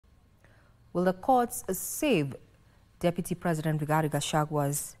Will the courts save Deputy President Rigathi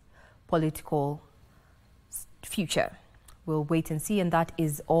Gachagwa's political future? We'll wait and see, and that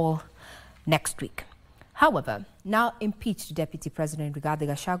is all next week. However, now impeached Deputy President Rigathi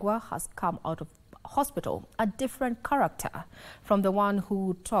Gachagua has come out of hospital a different character from the one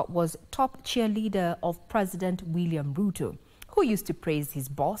who was top cheerleader of President William Ruto, who used to praise his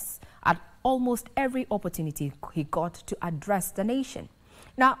boss at almost every opportunity he got to address the nation.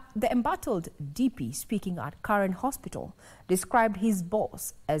 Now, the embattled DP, speaking at Karen Hospital, described his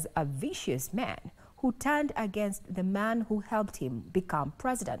boss as a vicious man who turned against the man who helped him become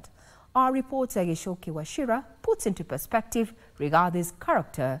president. Our reporter Gishoke Washira puts into perspective Rigathi's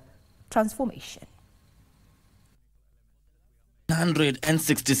character transformation.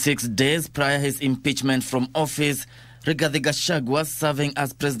 166 days prior his impeachment from office, Rigathi Gachagua, serving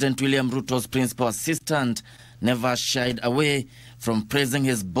as President William Ruto's principal assistant, never shied away from praising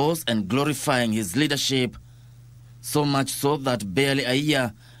his boss and glorifying his leadership. So much so that barely a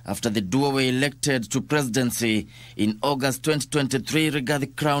year after the duo were elected to presidency in August 2023,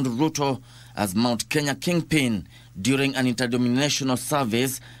 Rigathi crowned Ruto as Mount Kenya kingpin during an interdenominational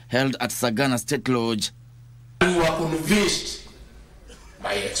service held at Sagana State Lodge. We were convinced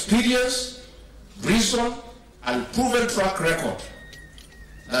by experience, reason, and proven track record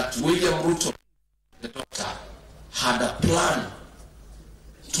that William Ruto, the doctor, had a plan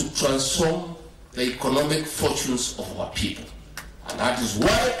to transform the economic fortunes of our people. And that is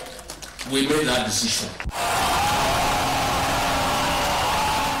why we made that decision.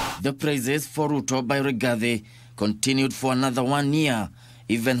 The praises for Ruto by Rigathi continued for another 1 year,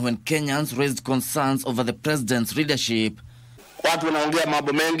 even when Kenyans raised concerns over the president's leadership. Watu wanaongea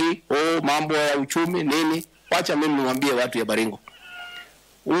mambo mengi, mambo ya uchumi, nini. Wacha mimi niwaambie watu ya Baringo.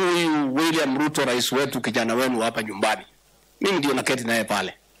 Huyu William Ruto, rais wetu, kijana wenu hapa nyumbani. Mimi ndio naketi naye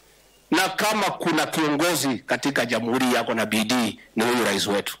pale. Na kama kuna kiongozi katika jamhuri yako na bidii, ni huyu rais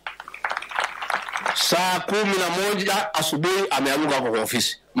wetu. Saa 11 asubuhi ameamka kwa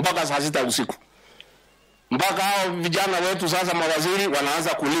ofisi mpaka saa 6 usiku. Mpaka hao vijana wetu sasa mawaziri wanaanza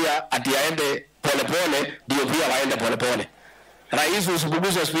kulia ati aende polepole, ndio pia waende polepole. Rais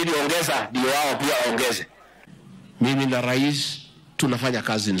usipunguze spidi, ongeza, ndio wao pia waongeze. Mimi na rais tunafanya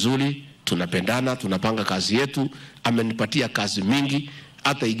kazi nzuri, tunapendana, tunapanga kazi yetu. Amenipatia kazi mingi,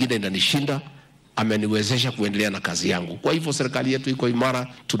 hata ingine inanishinda. Ameniwezesha kuendelea na kazi yangu. Kwa hivyo serikali yetu iko imara,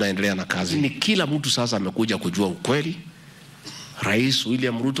 tunaendelea na kazi. Ni kila mtu sasa amekuja kujua ukweli. Rais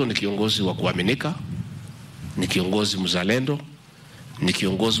William Ruto ni kiongozi wa kuaminika, ni kiongozi mzalendo, ni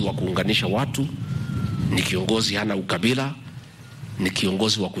kiongozi wa kuunganisha watu, ni kiongozi hana ukabila, ni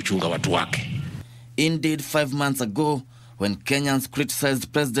kiongozi wa kuchunga watu wake. Indeed, 5 months ago, when Kenyans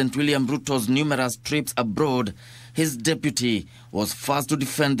criticized President William Ruto's numerous trips abroad, his deputy was first to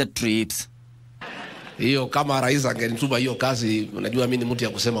defend the trips. Hiyo kama rais angenituma hiyo kazi, unajua mimi ni mtu ya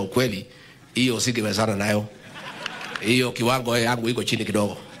kusema ukweli, hiyo singewezana nayo. Hiyo kiwango yangu iko chini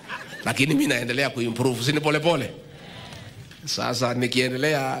kidogo. Lakini mimi naendelea kuimprove, si ni pole pole. Sasa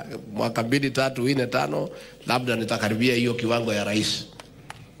nikiendelea mwaka 2, 3, 4, 5, labda nitakaribia hiyo kiwango ya rais.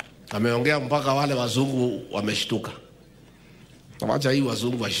 Ameongea mpaka wale wazungu wameshtuka. Wacha hii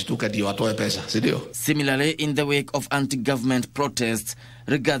wazungu washtuka ndio watoe pesa, si ndio? Similarly, in the wake of anti-government protests,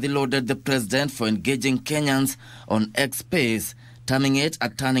 Rigathi lauded the president for engaging Kenyans on X space, terming it a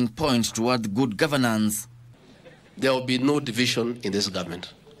turning point toward good governance. There will be no division in this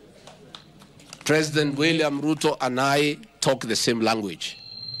government. President William Ruto and I talk the same language.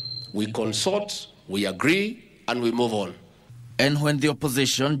 We consult, we agree, and we move on. And when the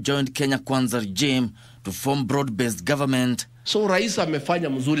opposition joined Kenya Kwanza regime to form broad-based government. So rais amefanya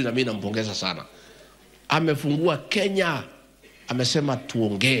mzuri na mimi nampongeza sana. Amefungua Kenya. Amesema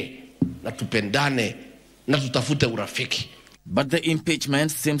tuongee na tupendane na tutafute urafiki. But the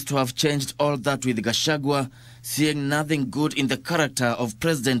impeachment seems to have changed all that, with Gachagua seeing nothing good in the character of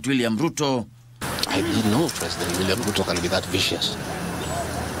President William Ruto. I didn't know President William Ruto can be that vicious.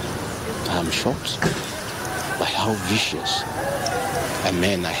 I am shocked by how vicious a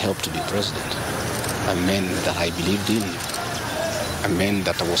man I helped to be president, a man that I believed in, a man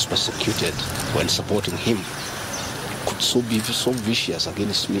that I was persecuted when supporting him, could be so vicious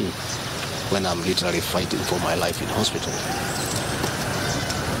against me when I'm literally fighting for my life in hospital.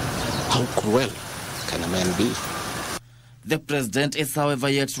 How cruel can a man be? The president is, however,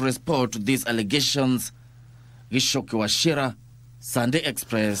 yet to respond to these allegations. Gishoke Washira, Sunday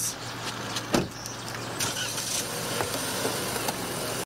Express.